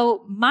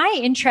 So my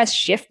interest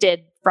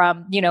shifted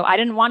from, I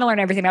didn't want to learn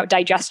everything about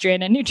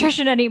digestion and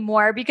nutrition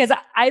anymore because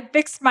I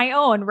fixed my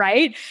own,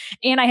 right?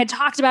 And I had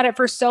talked about it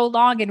for so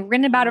long and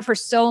written about it for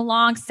so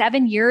long,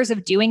 7 years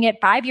of doing it,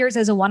 5 years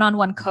as a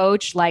one-on-one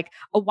coach, like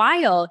a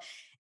while.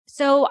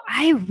 So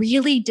I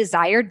really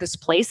desired this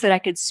place that I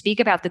could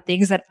speak about the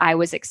things that I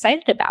was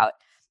excited about.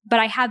 But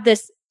I had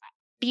this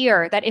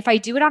fear that if I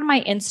do it on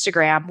my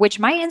Instagram, which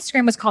my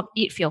Instagram was called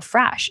Eat Feel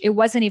Fresh, it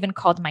wasn't even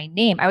called my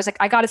name. I was like,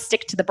 I got to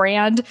stick to the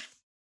brand.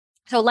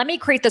 So let me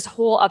create this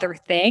whole other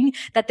thing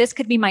that this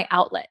could be my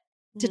outlet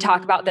to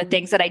talk about the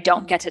things that I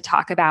don't get to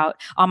talk about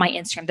on my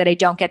Instagram, that I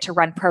don't get to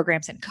run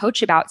programs and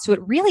coach about. So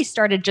it really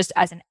started just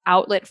as an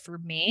outlet for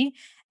me.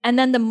 And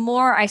then the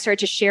more I started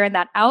to share in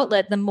that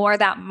outlet, the more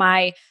that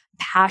my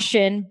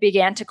passion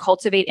began to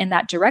cultivate in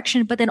that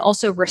direction, but then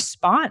also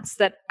response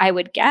that I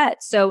would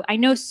get. So I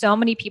know so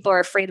many people are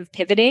afraid of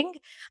pivoting.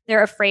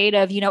 They're afraid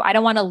of, I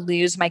don't want to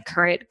lose my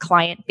current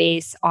client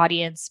base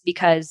audience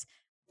because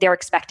they're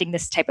expecting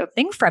this type of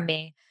thing from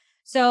me.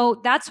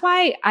 So that's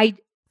why I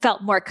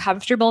felt more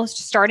comfortable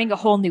starting a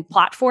whole new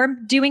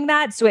platform doing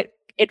that. So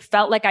it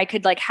felt like I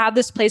could have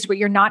this place where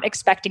you're not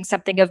expecting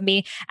something of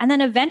me. And then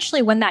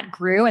eventually when that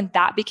grew and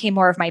that became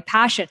more of my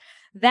passion,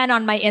 then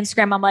on my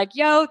Instagram, I'm like,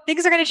 yo,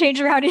 things are going to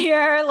change around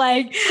here.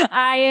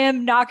 I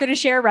am not going to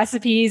share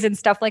recipes and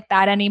stuff like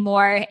that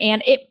anymore.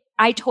 And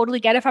I totally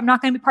get if I'm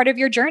not going to be part of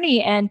your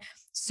journey. And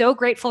so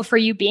grateful for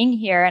you being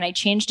here. And I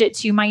changed it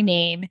to my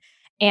name.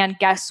 And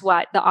guess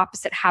what? The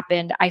opposite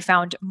happened. I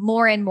found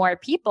more and more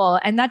people.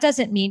 And that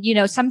doesn't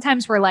mean,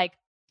 sometimes we're like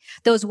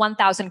those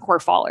 1,000 core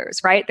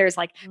followers, right? There's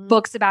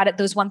books about it,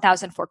 those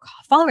 1,000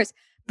 followers,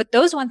 but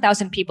those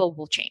 1,000 people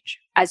will change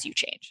as you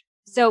change.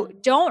 So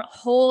don't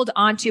hold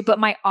on to, but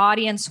my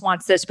audience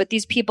wants this, but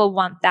these people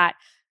want that.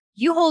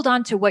 You hold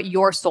on to what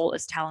your soul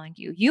is telling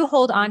you. You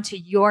hold on to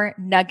your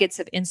nuggets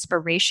of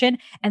inspiration,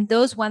 and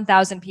those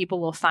 1,000 people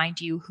will find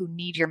you who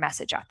need your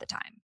message at the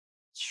time.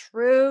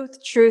 Truth.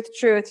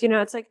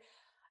 It's like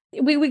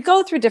we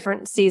go through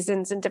different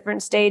seasons and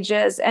different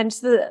stages, and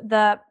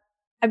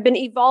I've been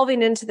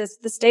evolving into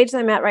the stage that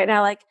I'm at right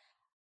now.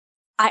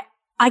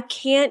 I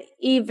can't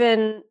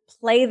even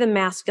play the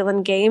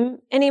masculine game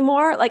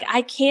anymore.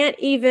 I can't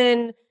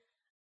even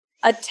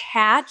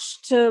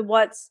attach to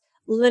what's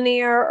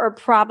linear or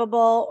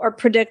probable or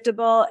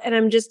predictable. And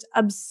I'm just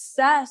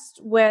obsessed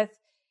with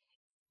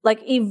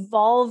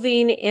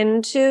evolving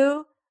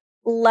into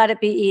let it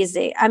be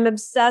easy. I'm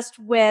obsessed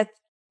with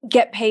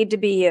get paid to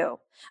be you.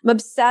 I'm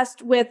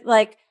obsessed with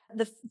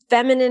the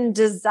feminine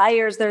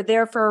desires. They're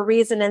there for a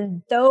reason.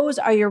 And those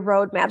are your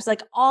roadmaps,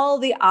 all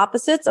the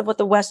opposites of what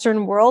the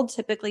Western world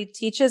typically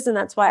teaches. And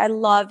that's why I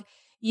love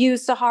you,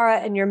 Sahara,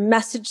 and your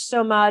message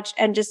so much,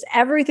 and just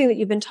everything that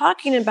you've been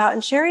talking about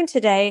and sharing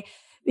today,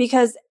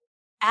 because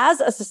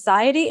as a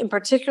society, and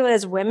particularly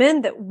as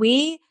women, that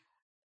we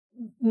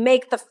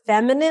make the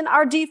feminine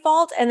our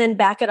default and then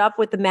back it up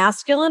with the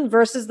masculine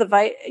versus the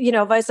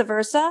vice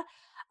versa.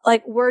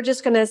 We're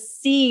just going to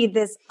see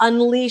this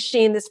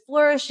unleashing, this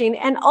flourishing,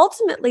 and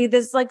ultimately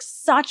this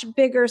such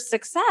bigger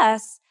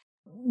success,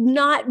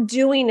 not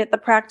doing it the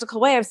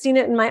practical way. I've seen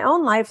it in my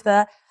own life.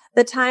 The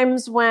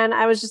times when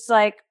I was just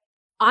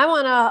I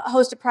want to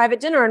host a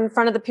private dinner in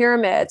front of the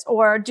pyramids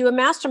or do a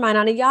mastermind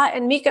on a yacht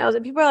in Mykonos.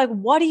 And people are like,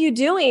 what are you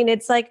doing?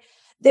 It's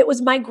it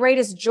was my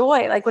greatest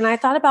joy. When I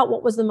thought about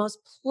what was the most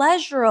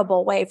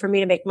pleasurable way for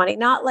me to make money,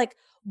 not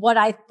what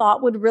I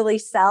thought would really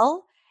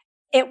sell.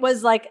 It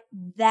was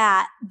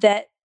that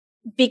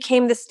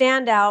became the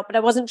standout, but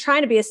I wasn't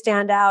trying to be a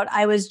standout.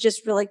 I was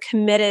just really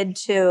committed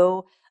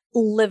to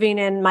living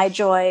in my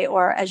joy,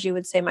 or as you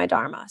would say, my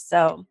Dharma.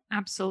 So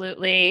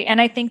absolutely.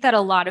 And I think that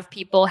a lot of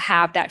people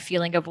have that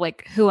feeling of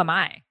who am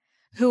I?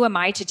 Who am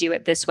I to do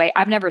it this way?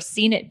 I've never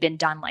seen it been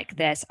done like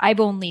this. I've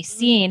only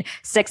seen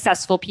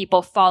successful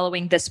people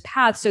following this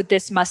path. So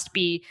this must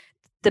be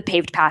the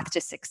paved path to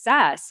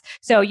success.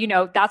 So,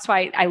 that's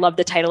why I love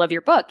the title of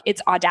your book.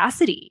 It's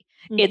audacity.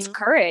 It's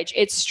courage,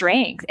 it's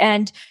strength.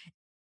 And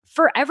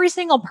for every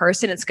single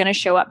person, it's going to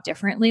show up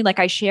differently.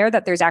 I share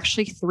that there's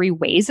actually 3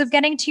 ways of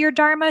getting to your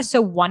Dharma.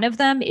 So one of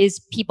them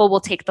is people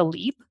will take the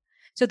leap.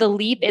 So the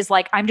leap is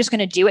I'm just going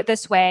to do it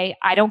this way.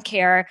 I don't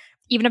care.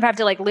 Even if I have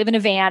to live in a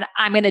van,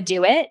 I'm going to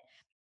do it.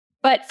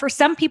 But for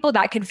some people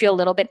that can feel a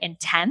little bit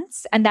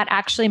intense, and that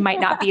actually might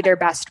not be their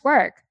best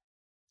work.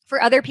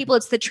 For other people,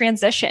 it's the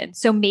transition.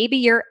 So maybe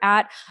you're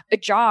at a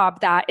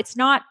job that it's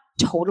not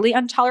totally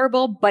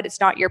intolerable, but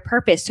it's not your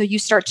purpose. So you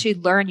start to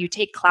learn, you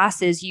take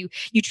classes, you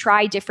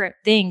try different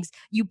things,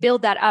 you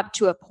build that up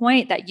to a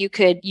point that you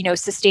could,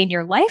 sustain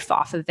your life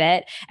off of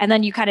it. And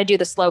then you kind of do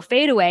the slow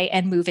fade away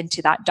and move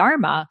into that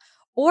Dharma.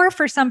 Or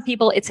for some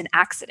people, it's an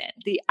accident.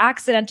 The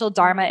accidental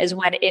Dharma is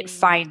when it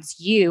finds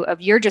you, of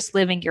you're just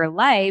living your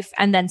life.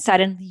 And then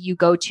suddenly you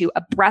go to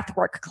a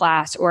breathwork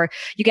class, or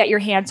you get your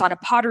hands on a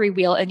pottery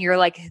wheel and you're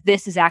like,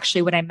 this is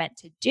actually what I meant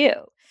to do.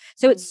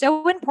 So it's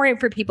so important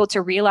for people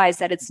to realize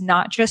that it's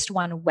not just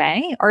one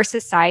way. Our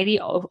society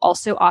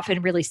also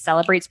often really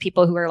celebrates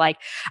people who are like,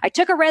 I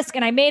took a risk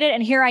and I made it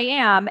and here I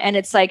am. And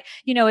it's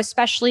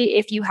especially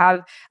if you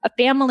have a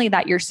family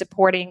that you're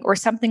supporting or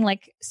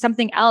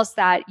something else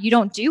that you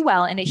don't do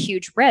well in a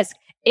huge risk,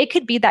 it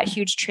could be that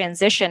huge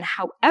transition.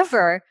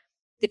 However,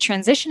 the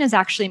transition is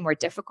actually more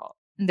difficult.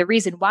 And the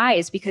reason why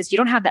is because you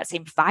don't have that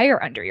same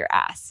fire under your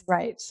ass.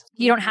 Right.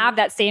 You don't have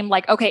that same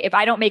okay, if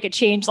I don't make a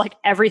change,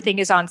 everything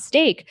is on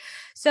stake.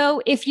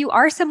 So if you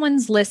are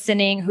someone's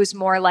listening who's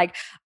more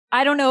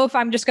I don't know if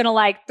I'm just going to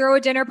like throw a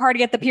dinner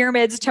party at the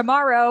pyramids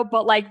tomorrow,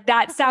 but like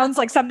that sounds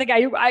like something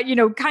I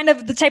kind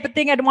of the type of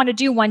thing I'd want to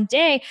do one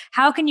day.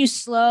 How can you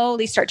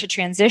slowly start to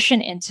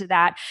transition into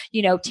that,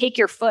 take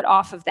your foot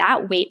off of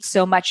that weight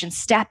so much and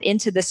step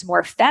into this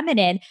more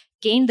feminine,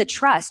 gain the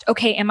trust.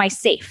 Okay, am I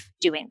safe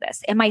doing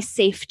this? Am I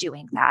safe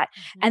doing that?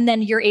 Mm-hmm. And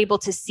then you're able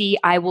to see,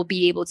 I will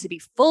be able to be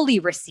fully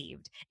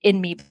received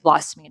in me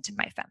blossoming into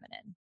my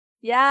feminine.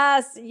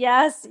 Yes,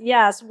 yes,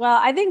 yes. Well,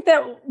 I think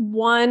that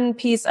one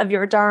piece of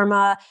your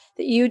Dharma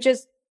that you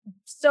just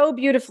so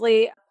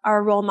beautifully are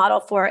a role model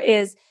for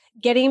is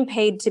getting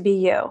paid to be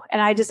you.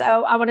 And I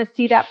want to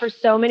see that for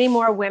so many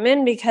more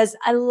women, because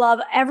I love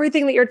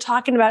everything that you're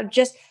talking about.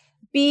 Just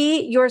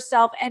be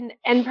yourself, and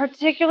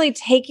particularly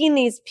taking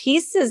these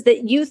pieces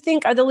that you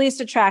think are the least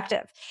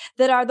attractive,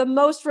 that are the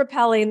most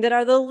repelling, that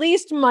are the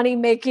least money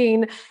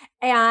making,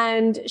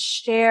 and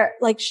share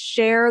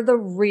the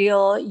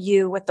real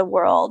you with the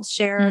world,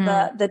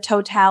 share the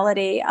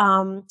totality.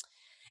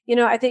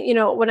 I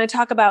think, when I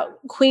talk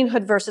about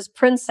queenhood versus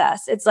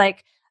princess, it's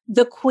like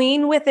the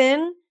queen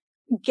within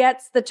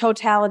gets the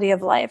totality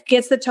of life,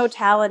 gets the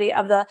totality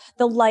of the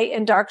light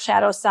and dark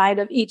shadow side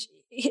of each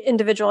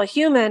individual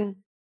human.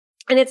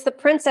 And it's the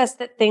princess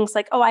that thinks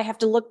like, oh, I have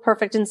to look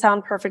perfect and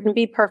sound perfect and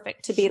be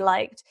perfect to be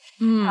liked.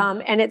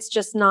 And it's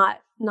just not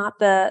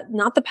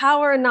the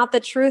power and not the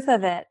truth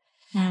of it.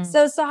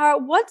 So Sahara,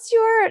 what's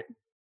your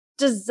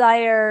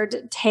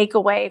desired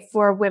takeaway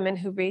for women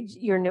who read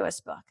your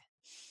newest book?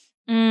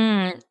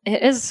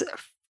 It is,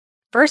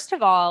 first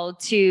of all,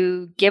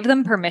 to give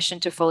them permission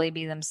to fully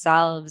be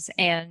themselves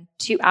and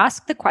to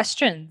ask the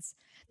questions,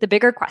 the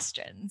bigger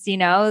questions,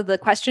 the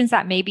questions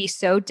that may be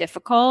so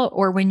difficult,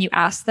 or when you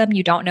ask them,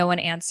 you don't know an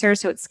answer,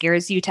 so it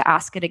scares you to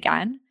ask it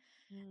again.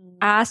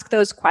 Ask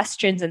those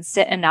questions and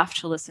sit enough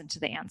to listen to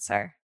the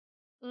answer.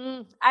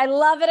 I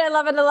love it. I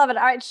love it. I love it.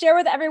 All right. Share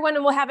with everyone,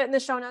 and we'll have it in the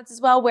show notes as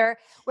well. Where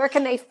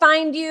can they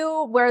find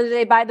you? Where do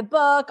they buy the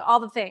book? All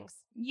the things.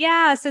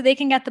 Yeah, so they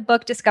can get the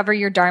book, Discover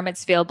Your Dharma.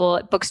 It's available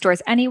at bookstores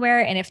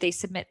anywhere. And if they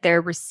submit their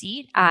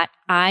receipt at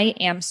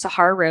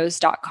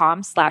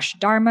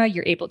iamsahararose.com/Dharma,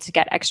 you're able to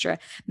get extra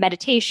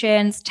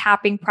meditations,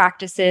 tapping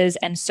practices,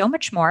 and so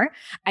much more.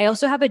 I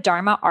also have a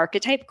Dharma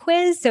archetype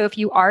quiz. So if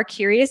you are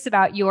curious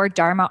about your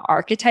Dharma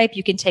archetype,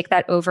 you can take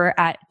that over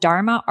at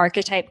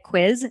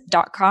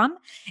dharmaarchetypequiz.com.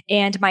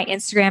 And my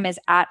Instagram is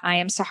at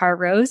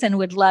iamsahararose, and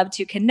would love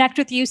to connect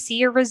with you, see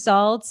your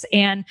results,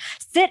 and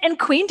sit in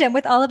queendom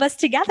with all of us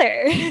together.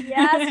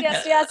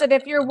 Yes. And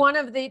if you're one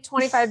of the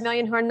 25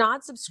 million who are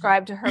not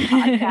subscribed to her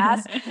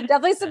podcast,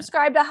 definitely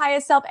subscribe to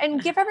Highest Self,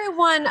 and give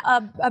everyone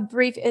a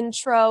brief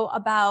intro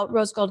about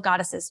Rose Gold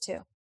Goddesses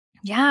too.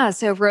 Yeah.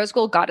 So Rose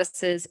Gold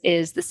Goddesses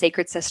is the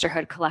sacred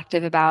sisterhood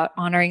collective about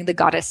honoring the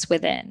goddess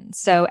within.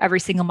 So every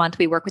single month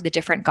we work with a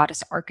different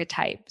goddess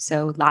archetype.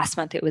 So last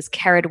month it was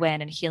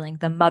Caradwyn and healing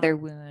the mother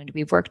wound.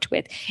 We've worked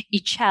with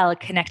Ichel,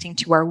 connecting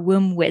to our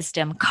womb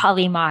wisdom,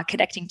 Kalima,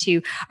 connecting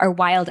to our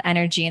wild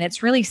energy. And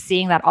it's really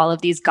seeing that all of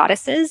these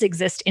goddesses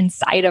exist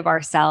inside of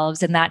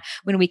ourselves, and that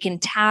when we can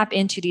tap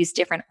into these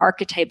different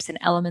archetypes and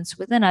elements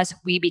within us,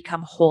 we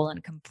become whole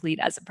and complete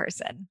as a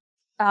person.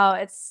 Oh,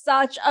 it's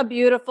such a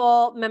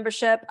beautiful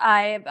membership.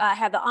 I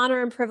have the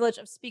honor and privilege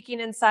of speaking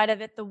inside of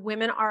it. The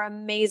women are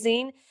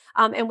amazing.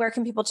 And where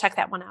can people check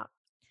that one out?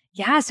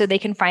 Yeah, so they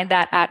can find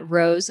that at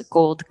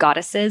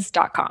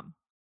rosegoldgoddesses.com.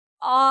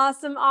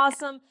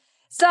 Awesome.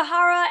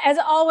 Sahara, as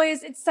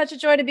always, it's such a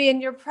joy to be in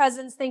your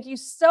presence. Thank you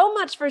so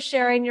much for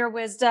sharing your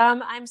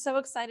wisdom. I'm so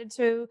excited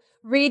to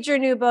read your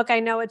new book. I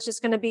know it's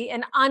just going to be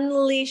an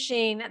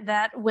unleashing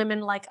that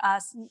women like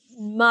us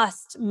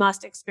must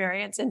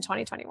experience in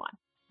 2021.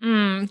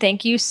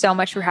 Thank you so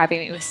much for having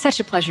me. It was such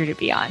a pleasure to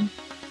be on.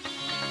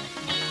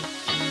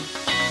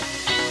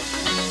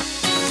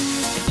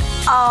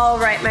 All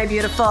right, my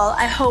beautiful.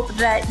 I hope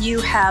that you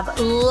have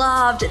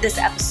loved this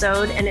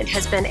episode and it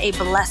has been a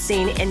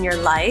blessing in your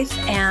life.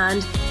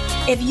 And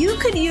if you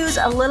could use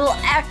a little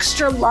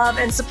extra love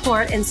and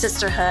support in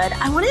sisterhood,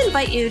 I want to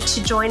invite you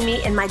to join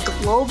me in my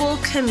global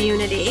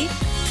community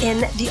in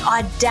the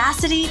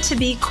Audacity to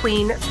Be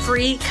Queen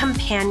free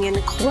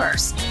companion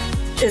course.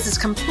 This is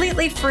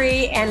completely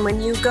free. And when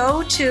you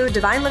go to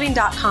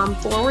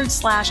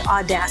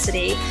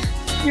divineliving.com/audacity,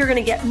 you're going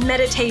to get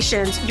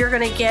meditations, you're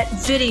going to get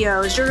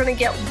videos, you're going to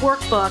get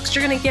workbooks,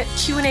 you're going to get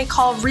Q&A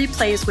call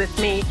replays with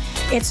me.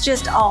 It's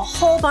just a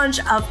whole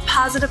bunch of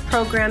positive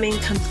programming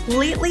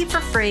completely for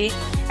free.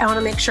 I want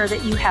to make sure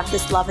that you have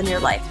this love in your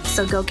life.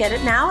 So go get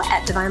it now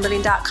at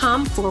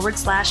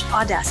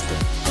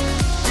divineliving.com/audacity.